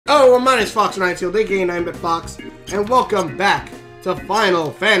Oh, well, my name's Fox 9 aka 9-Bit Fox, and welcome back to Final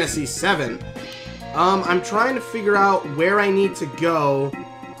Fantasy VII. I'm trying to figure out where I need to go,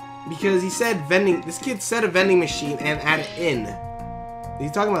 because he said this kid said a vending machine and at an inn. Is he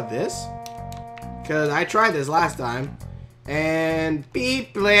talking about this? Because I tried this last time, and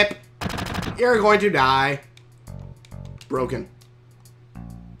beep blip, you're going to die. Broken.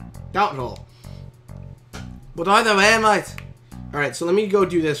 Doubtful. But either way, mate. Alright, so let me go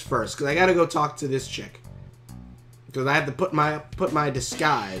do this first, because I gotta go talk to this chick. Because I have to put my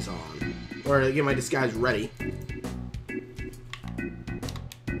disguise on. Or get my disguise ready.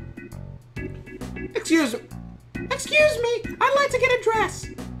 Excuse me, I'd like to get a dress.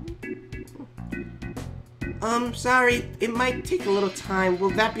 Sorry, it might take a little time. Will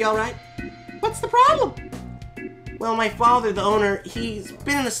that be alright? What's the problem? Well, my father, the owner, he's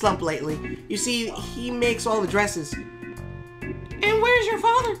been in a slump lately. You see, he makes all the dresses. And where's your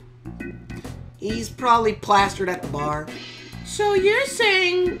father? He's probably plastered at the bar. So you're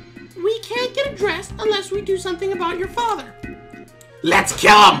saying we can't get a dress unless we do something about your father? Let's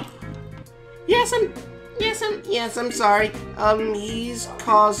kill him! Yes, I'm sorry. He's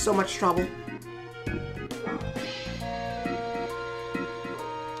caused so much trouble.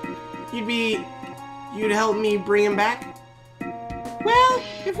 You'd help me bring him back? Well,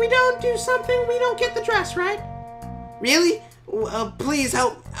 if we don't do something, we don't get the dress, right? Really? Please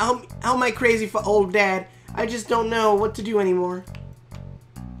help my crazy old dad. I just don't know what to do anymore.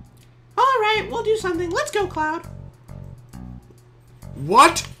 Alright, we'll do something. Let's go, Cloud.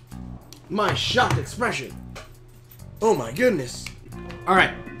 What? My shocked expression. Oh my goodness.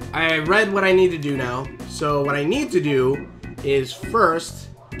 Alright, I read what I need to do now. So what I need to do is first,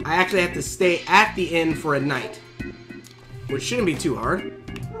 I actually have to stay at the inn for a night. Which shouldn't be too hard.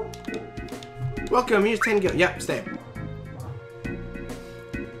 Welcome, here's 10 gil. Yep, stay.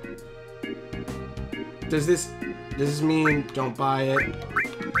 Does this mean don't buy it?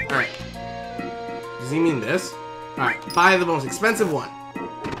 Alright. Does he mean this? Alright, buy the most expensive one.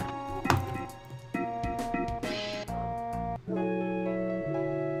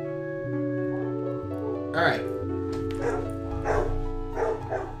 Alright.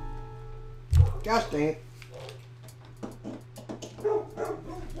 Gosh dang it.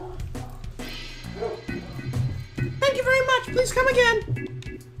 Thank you very much. Please come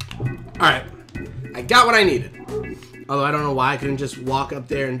again. Alright. I got what I needed. Although I don't know why I couldn't just walk up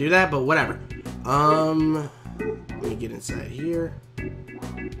there and do that, but whatever. Let me get inside here.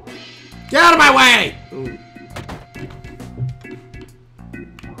 Get out of my way! Ooh.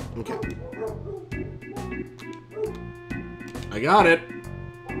 Okay. I got it.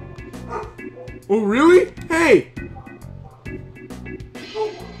 Oh, really? Hey!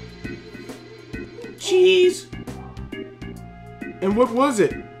 Cheese! And what was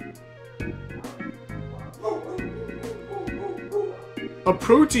it? A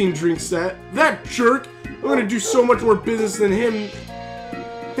protein drink set? That jerk! I'm gonna do so much more business than him.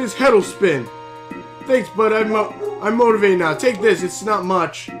 His head'll spin. Thanks, bud. I'm motivated now. Take this. It's not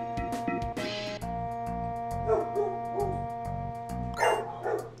much.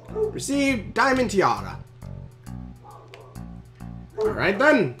 Receive Diamond Tiara. Alright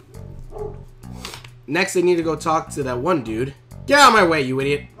then. Next, I need to go talk to that one dude. Get out of my way, you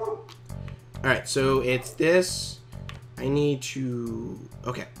idiot. Alright, so it's this. I need to...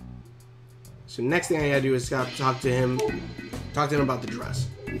 Okay. So next thing I gotta do is talk to him about the dress.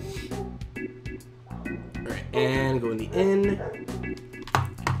 Alright, and go in the inn.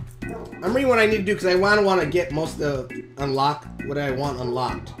 I'm reading what I need to do because I want to get most of the what I want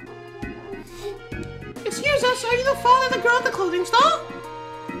unlocked. Excuse us, are you the father of the girl at the clothing store?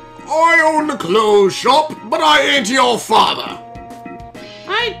 I own the clothes shop, but I ain't your father.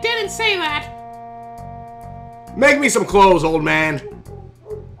 I didn't say that. Make me some clothes, old man.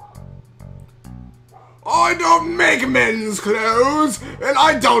 I don't make men's clothes, and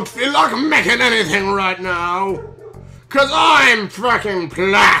I don't feel like making anything right now. 'Cause I'm fucking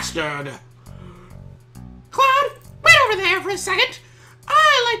plastered. Cloud, wait over there for a second.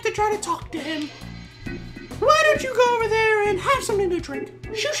 I like to try to talk to him. Why don't you go over there and have something to drink?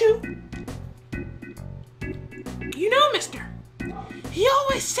 Shoo shoo. You know, mister, he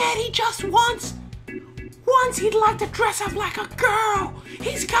always said he just once he'd like to dress up like a girl.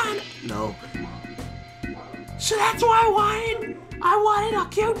 He's kinda... No. So that's why I wanted a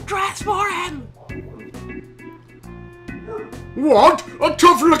cute dress for him. What? A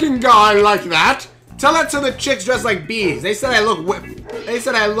tough-looking guy like that? Tell that to the chicks dressed like bees. They said I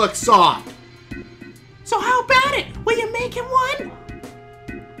look soft. So how about it? Will you make him one?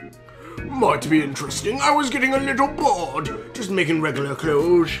 might be interesting. I was getting a little bored, just making regular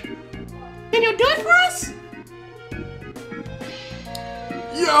clothes. Can you do it for us?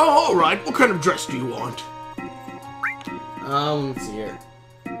 Yeah, alright. What kind of dress do you want? Let's see here.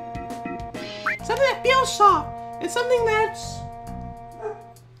 Something that feels soft, and something that's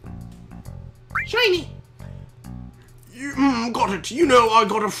shiny. Got it. You know, I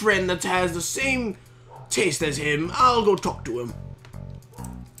got a friend that has the same taste as him. I'll go talk to him.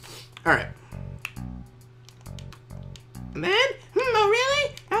 Alright. And then? Oh,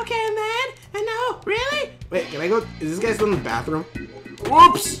 really? Okay, and then? No, really? Wait, can I go? Is this guy still in the bathroom?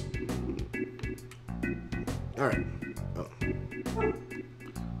 Whoops! Alright. Oh.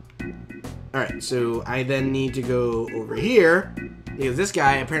 Alright, so I then need to go over here, because this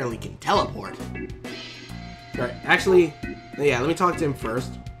guy apparently can teleport. Alright, actually, yeah, let me talk to him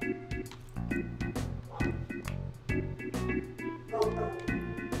first.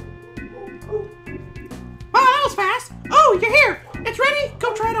 Wow, that was fast! Oh, you're here! It's ready?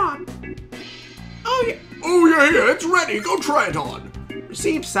 Go try it on! Oh, yeah. Oh, you're here. It's ready. Go try it on.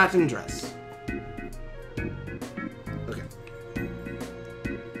 Receive satin dress. Okay.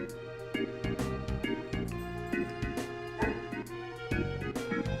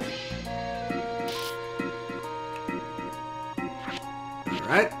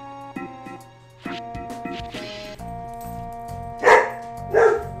 Alright.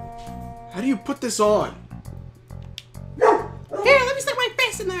 How do you put this on? Here, let me stick my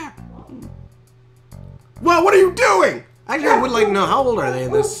face in there. Well, what are you doing? Actually, I would like to know how old are they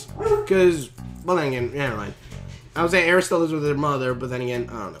in this? Because, well, then again, never mind. I would say Aris lives with her mother, but then again,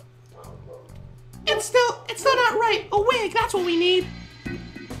 I don't know. It's still not right. A wig, that's what we need.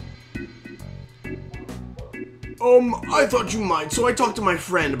 I thought you might, so I talked to my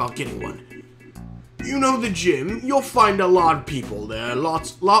friend about getting one. You know the gym? You'll find a lot of people there,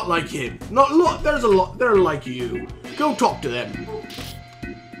 lot like him. Not lot, there's a lot, they're like you. Go talk to them.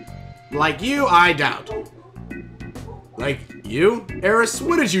 Like you, I doubt. Like you? Eris,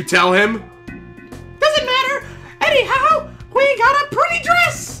 what did you tell him? Doesn't matter. Anyhow, we got a pretty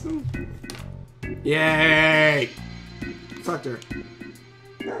dress. Yay! Fucked her.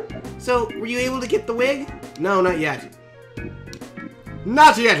 So, were you able to get the wig? No, not yet.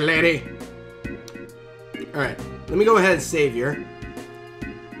 Not yet, lady. Alright, let me go ahead and save here.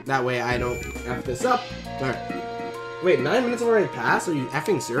 That way I don't F this up. Alright. Wait, 9 minutes already passed? Are you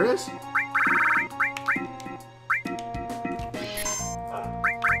effing serious?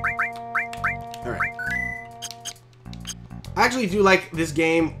 Alright. I actually do like this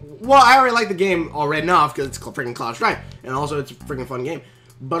game. Well, I already like the game already enough because it's freaking Cloud Strife. And also, it's a freaking fun game.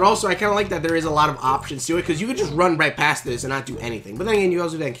 But also, I kind of like that there is a lot of options to it because you could just run right past this and not do anything. But then again, you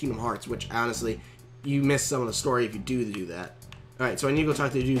also do that in Kingdom Hearts, which honestly, you miss some of the story if you do that. Alright, so I need to go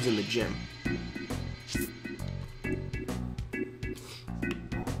talk to the dudes in the gym.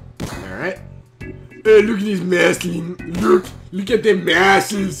 Alright. Hey, look at these masses. Look at them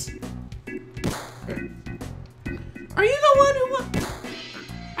masses. Are you the one who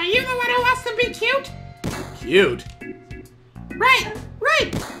wants to be cute? Cute? Right.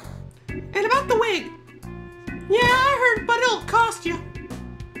 And about the wig. Yeah, I heard, but it'll cost you.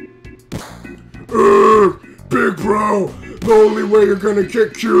 Big bro, the only way you're gonna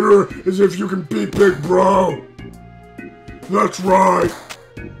get cuter is if you can beat Big Bro. That's right.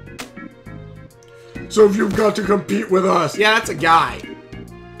 So if you've got to compete with us. Yeah, that's a guy.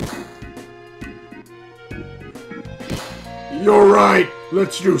 You're right.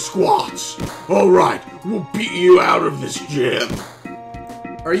 Let's do squats. All right, we'll beat you out of this gym.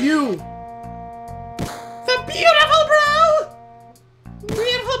 Are you the beautiful bro?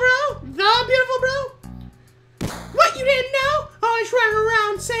 Beautiful bro? The beautiful bro? What, you didn't know? Always running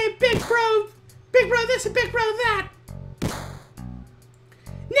around saying big bro this and big bro that.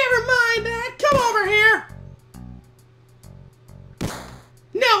 Never mind that. Come over here.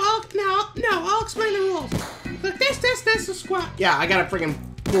 No, I'll explain the rules. Look, this is squat. Yeah, I gotta freaking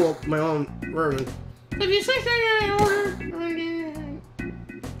pull my own version. If you switch in order,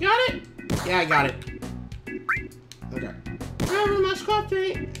 got it? Yeah, I got it. Okay. Remember my squat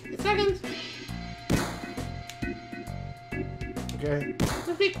 3 seconds. Okay.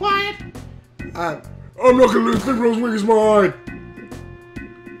 Just be quiet. I'm not gonna lose. Big Bro's wig is mine.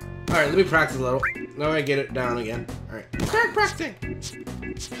 Alright, let me practice a little. Now I get it down again. Alright. Start practicing.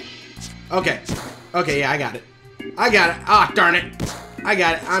 Okay. Okay, yeah, I got it. Ah, darn it. I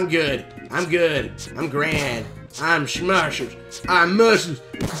got it. I'm good. I'm grand. I'm smushers. I'm muscles.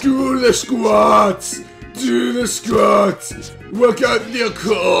 Do the squats. Work out your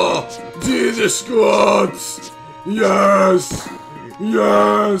core. Do the squats. Yes.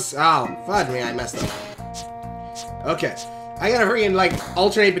 Yes! Oh, fudge me, I messed up. Okay. I gotta freaking, like,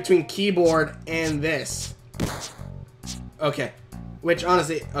 alternate between keyboard and this. Okay. Which,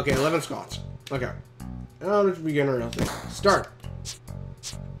 honestly, okay, 11 Scotch. Okay. Oh, let's begin our thing. Start.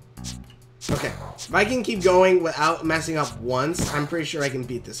 Okay. If I can keep going without messing up once, I'm pretty sure I can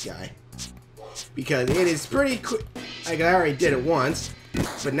beat this guy. Because it is pretty quick. Like, I already did it once,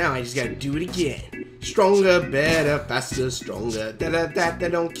 but now I just gotta do it again. Stronger, better, faster, stronger. Da-da-da-da,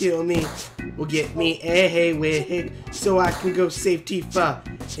 don't kill me. Will get me a wig, so I can go save Tifa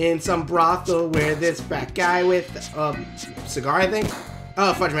in some brothel where this fat guy with a cigar, I think.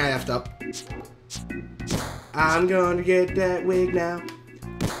 Oh, fudge man, I effed up. I'm gonna get that wig now.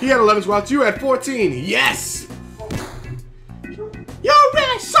 He had 11 squats, you had 14. Yes! You're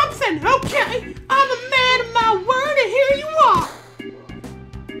really something, okay? I'm a man of my word, and here you are.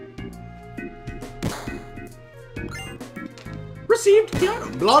 Received. Got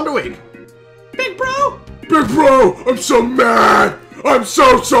him. Blonde wig. Big bro. Big bro, I'm so mad. I'm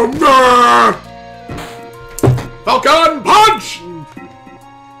so mad. Falcon, punch!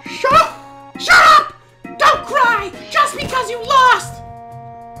 Shut up! Shut up! Don't cry just because you lost.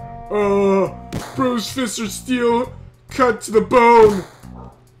 Bro's fists are steel, cut to the bone.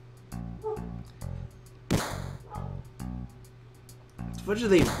 What are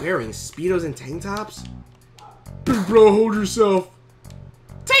they wearing? Speedos and tank tops? Big bro, hold yourself.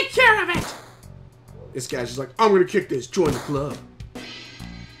 Take care of it! This guy's just like, I'm gonna kick this, join the club.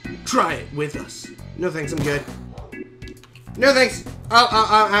 Try it with us. No thanks, I'm good. No thanks.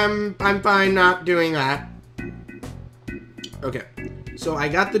 I'm fine not doing that. Okay. So I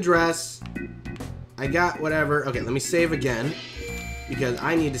got the dress. I got whatever. Okay, let me save again. Because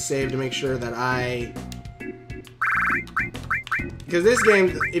I need to save to make sure that I... Because this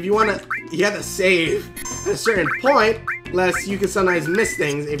game, if you want to... You have to save at a certain point, lest you can sometimes miss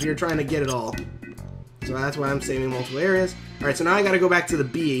things if you're trying to get it all. So that's why I'm saving multiple areas. Alright, so now I gotta go back to the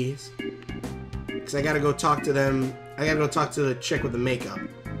bees. Because I gotta go talk to them. I gotta go talk to the chick with the makeup.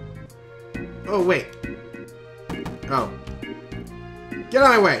 Oh, wait. Oh. Get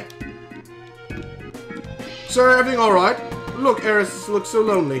out of my way. Sir, everything alright? Look, Eris looks so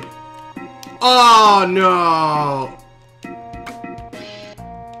lonely. Oh, no.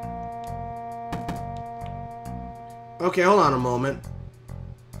 Okay, hold on a moment.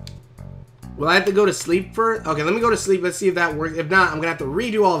 Will I have to go to sleep first? Okay, let me go to sleep. Let's see if that works. If not, I'm gonna have to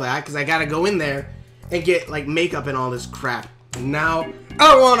redo all that because I gotta go in there and get like makeup and all this crap. Now,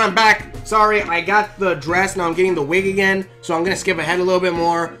 oh, well, I'm back. Sorry, I got the dress. Now I'm getting the wig again. So I'm gonna skip ahead a little bit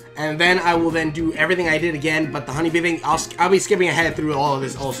more, and then I will then do everything I did again. But the honeybee thing, I'll be skipping ahead through all of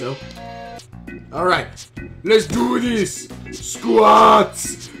this also. All right, let's do this.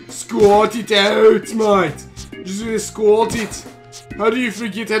 Squats, squat it out, mate. Just gonna squat it. How do you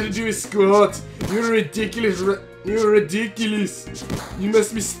forget how to do a squat? You're ridiculous. You're ridiculous. You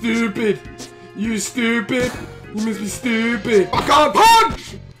must be stupid. You stupid. You must be stupid. I can't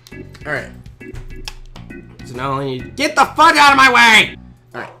punch! Alright. So now I need to get the fudge out of my way!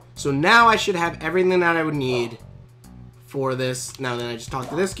 Alright. So now I should have everything that I would need for this. Now then I just talk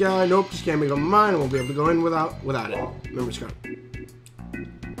to this guy. Nope, just can't make up my mind. I won't be able to go in without it. Remember, Scott.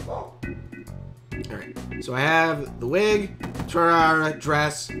 Alright. So I have the wig, tiara,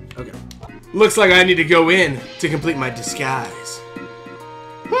 dress. Okay. Looks like I need to go in to complete my disguise.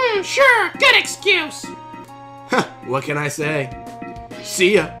 Sure. Good excuse. Huh. What can I say?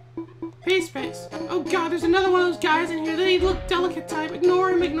 See ya. Peace, face. Oh god, there's another one of those guys in here. They look delicate type.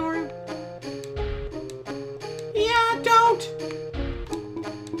 Ignore him, ignore him. Yeah, don't.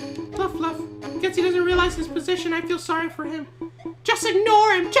 Fluff. Guess he doesn't realize his position. I feel sorry for him. Just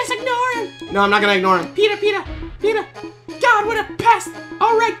ignore him! Just ignore him! No, I'm not gonna ignore him. Peter! God, what a pest!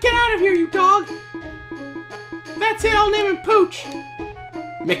 Alright, get out of here, you dog! That's it, I'll name him Pooch.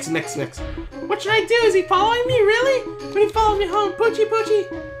 Mix. What should I do? Is he following me, really? When he follows me home, Poochie!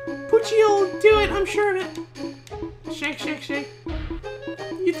 Poochie'll do it, I'm sure of it. Shake.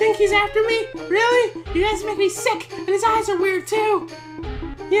 You think he's after me? Really? You guys make me sick, and his eyes are weird, too.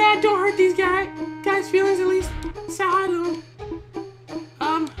 Yeah, don't hurt these guys' feelings, at least. Say hi to him.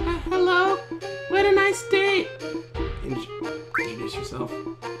 Hello? What a nice date. Introduce yourself.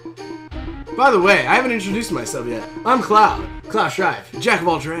 By the way, I haven't introduced myself yet. I'm Cloud Shrive, jack of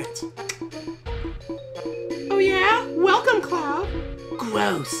all trades. Oh yeah? Welcome, Cloud.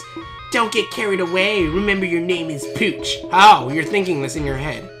 Gross. Don't get carried away. Remember your name is Pooch. Oh, you're thinking this in your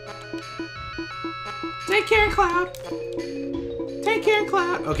head. Take care, Cloud.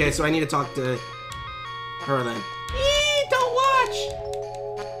 Okay, so I need to talk to her then. Don't watch!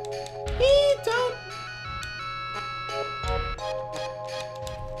 Don't!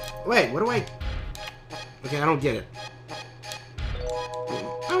 Wait, what do I... Okay, I don't get it.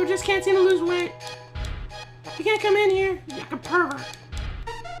 Oh, just can't seem to lose weight. You can't come in here. You're like a pervert.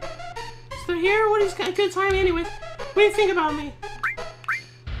 So here, what is a good time anyways? What do you think about me?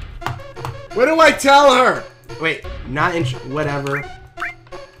 What do I tell her? Wait, not in... Whatever.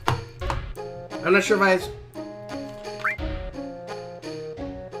 I'm not sure if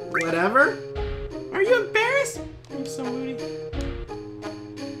Whatever? Are you embarrassed? You're so moody.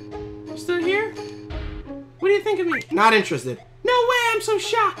 You still here? What do you think of me? Not interested. No way, I'm so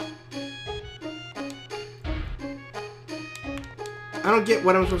shocked. I don't get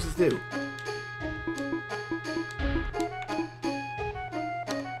what I'm supposed to do.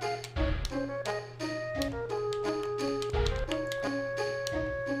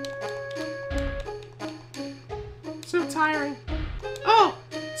 So tiring. Oh,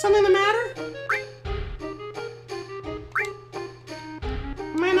 something the matter?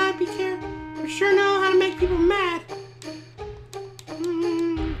 Might not be care. I sure know how to make people mad.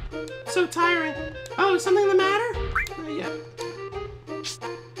 So tiring. Oh, something the matter? Yeah.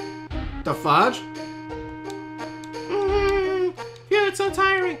 The fudge? Yeah, it's so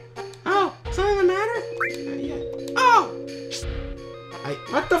tiring. Oh, something the matter? Yeah. Oh!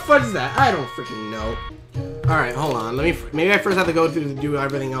 What the fudge is that? I don't freaking know. Alright, hold on. Maybe I first have to go through to do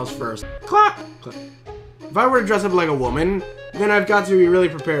everything else first. Clap! If I were to dress up like a woman, then I've got to be really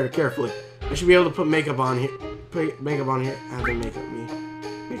prepared carefully. I should be able to put makeup on here. Put makeup on here. Have them make up me.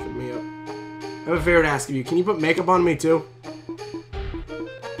 Make me up. I have a favor to ask of you. Can you put makeup on me too?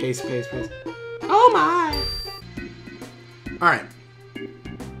 Paste. Oh my! Alright.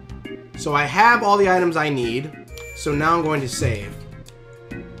 So I have all the items I need. So now I'm going to save.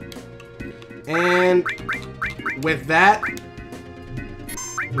 And with that,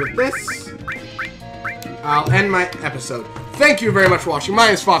 with this, I'll end my episode. Thank you very much for watching. My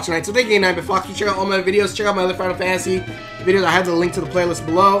name is Fox Knight. So thank you, Night Fox. Check out all my videos. Check out my other Final Fantasy videos. I have the link to the playlist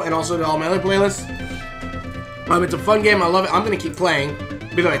below, and also to all my other playlists. It's a fun game. I love it. I'm gonna keep playing.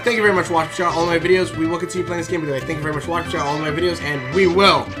 By the way, thank you very much for watching. Check out all my videos. We will continue playing this game. By the way, thank you very much for watching. Check out all my videos, and we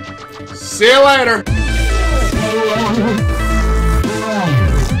will see you later.